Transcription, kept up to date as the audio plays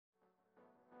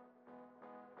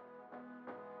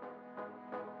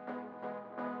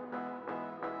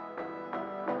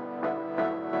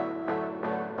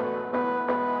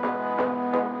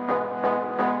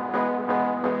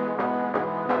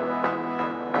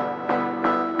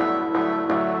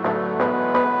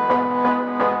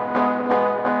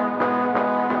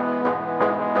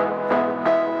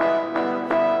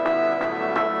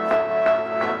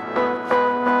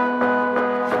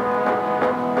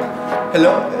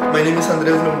Hello, my name is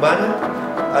Andres Lombana.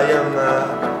 I am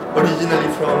originally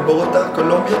from Bogota,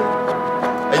 Colombia.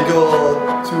 I go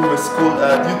to school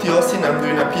at UT Austin. I'm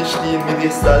doing a PhD in media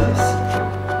studies.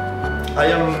 I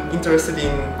am interested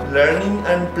in learning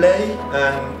and play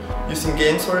and using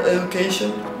games for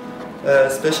education.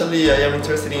 Especially I am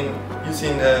interested in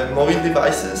using mobile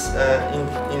devices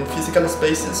in physical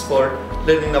spaces for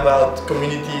learning about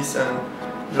communities and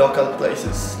local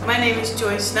places. My name is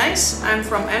Joyce Nijs. I'm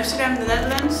from Amsterdam, the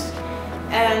Netherlands,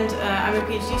 and I'm a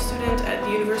PhD student at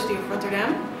the University of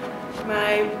Rotterdam.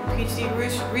 My PhD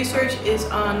research is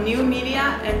on new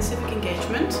media and civic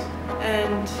engagement,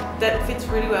 and that fits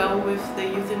really well with the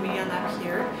Youth and Media Lab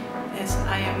here, as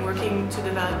I am working to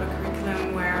develop a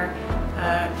curriculum where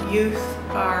youth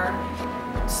are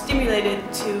stimulated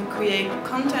to create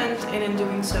content and in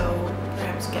doing so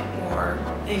perhaps get more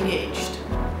engaged.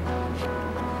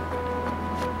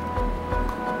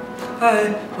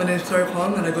 Hi, my name is Claire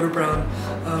Kwong and I go to Brown.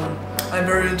 I'm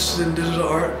very interested in digital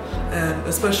art and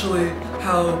especially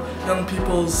how young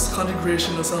people's content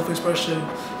creation and self-expression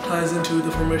ties into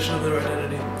the formation of their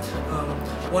identity.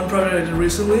 One project I did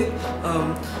recently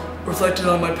reflected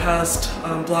on my past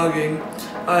blogging.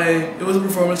 It was a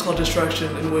performance called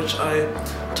Distraction in which I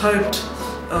typed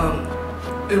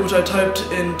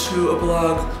into a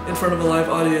blog in front of a live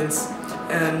audience,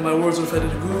 and my words were fed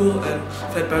into Google and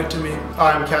fed back to me.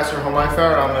 I'm Casper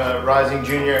Homeifar. I'm a rising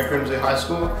junior at Grimsley High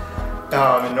School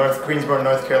in Greensboro,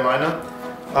 North Carolina.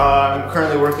 I'm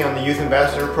currently working on the Youth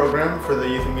Ambassador program for the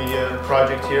Youth and Media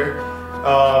project here.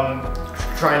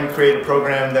 Trying to create a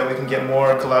program that we can get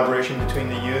more collaboration between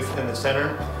the youth and the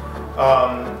center.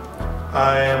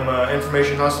 I am an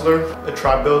information hustler, a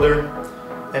tribe builder,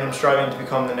 and I'm striving to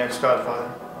become the next Godfather.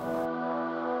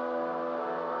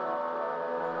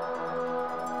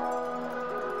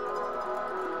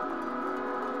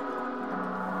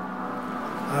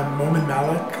 I'm Momin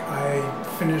Malik. I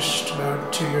finished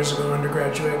about 2 years ago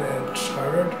undergraduate at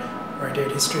Harvard, where I did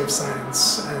history of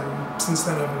science, and since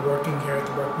then I've been working here at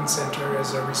the Berkman Center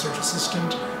as a research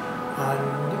assistant on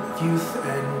youth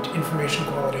and information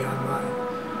quality online.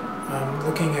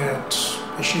 Looking at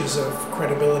issues of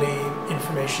credibility,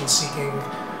 information seeking,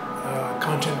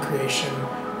 content creation,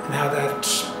 and how that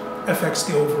affects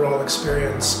the overall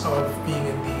experience of being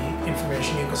in the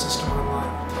information ecosystem online.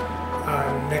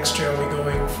 Next year I'll be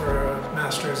going for a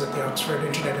master's at the Oxford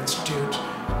Internet Institute,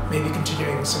 maybe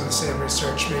continuing some of the same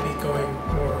research, maybe going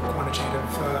more quantitative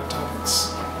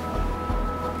topics.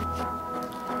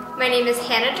 My name is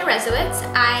Hannah Derezowitz.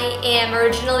 I am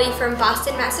originally from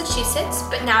Boston, Massachusetts,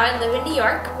 but now I live in New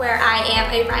York, where I am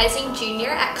a rising junior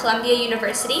at Columbia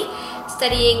University,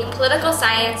 studying political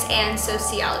science and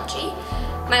sociology.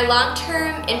 My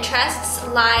long-term interests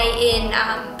lie in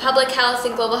public health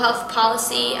and global health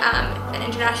policy and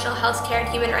international healthcare and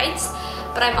human rights,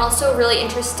 but I'm also really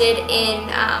interested in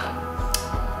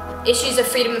issues of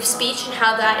freedom of speech and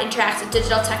how that interacts with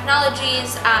digital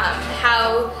technologies,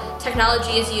 how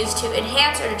technology is used to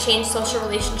enhance or to change social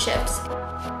relationships.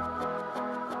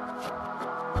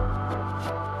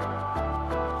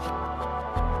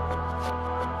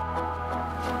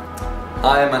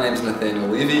 Hi, my name is Nathaniel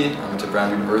Levy. I went to Brown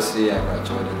University. I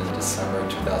graduated in December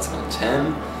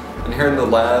 2010. And here in the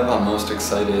lab, I'm most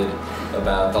excited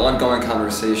about the ongoing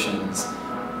conversations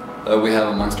that we have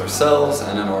amongst ourselves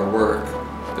and in our work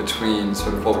between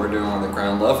sort of what we're doing on the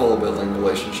ground level, building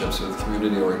relationships with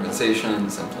community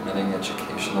organizations, implementing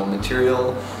educational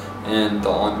material, and the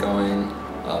ongoing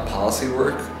policy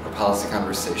work or policy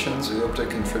conversations we hope to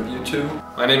contribute to.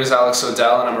 My name is Alex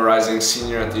O'Dell and I'm a rising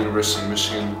senior at the University of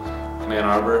Michigan in Ann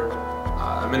Arbor.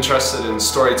 I'm interested in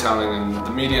storytelling and the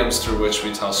mediums through which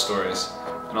we tell stories,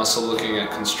 and also looking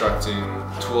at constructing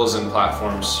tools and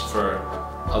platforms for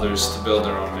others to build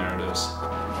their own narratives.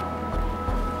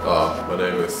 My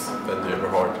name is Benji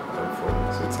Eberhard. I'm from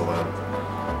Switzerland,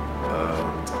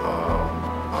 and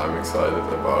I'm excited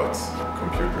about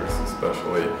computers,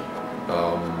 especially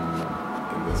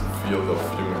in this field of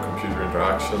human-computer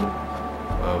interaction,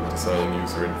 designing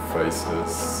user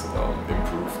interfaces,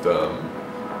 improve them,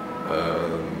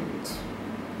 and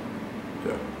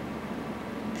yeah,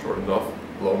 short enough,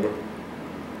 longer.